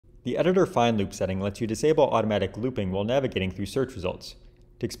The editor find loop setting lets you disable automatic looping while navigating through search results.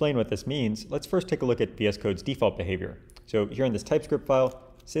 To explain what this means, let's first take a look at VS Code's default behavior. So here in this TypeScript file,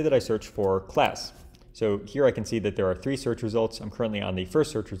 say that I search for class. So here I can see that there are 3 search results. I'm currently on the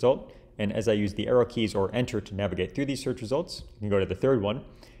first search result, and as I use the arrow keys or enter to navigate through these search results, you can go to the third one.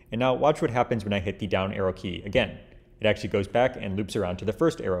 And now watch what happens when I hit the down arrow key again. It actually goes back and loops around to the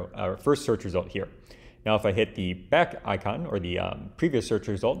first search result here. Now if I hit the back icon or the previous search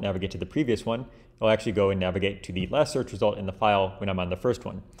result, navigate to the previous one, it'll actually go and navigate to the last search result in the file when I'm on the first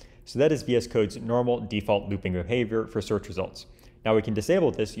one. So that is VS Code's normal default looping behavior for search results. Now we can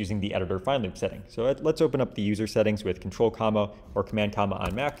disable this using the editor find loop setting. So let's open up the user settings with Control comma or Command comma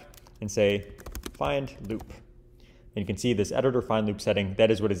on Mac and say find loop. And you can see this editor find loop setting, that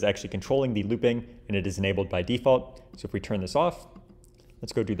is what is actually controlling the looping, and it is enabled by default. So if we turn this off,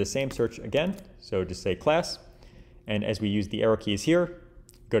 let's go do the same search again. So just say class, and as we use the arrow keys here,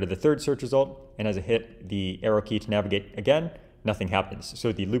 go to the third search result, and as I hit the arrow key to navigate again, nothing happens.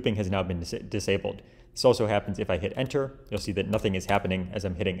 So the looping has now been disabled. This also happens if I hit enter. You'll see that nothing is happening as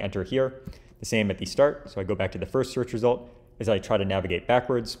I'm hitting enter here. The same at the start, so I go back to the first search result. As I try to navigate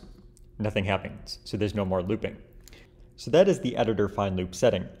backwards, nothing happens, so there's no more looping. So that is the editor find loop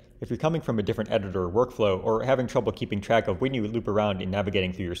setting. If you're coming from a different editor or workflow or having trouble keeping track of when you loop around in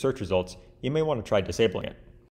navigating through your search results, you may want to try disabling it.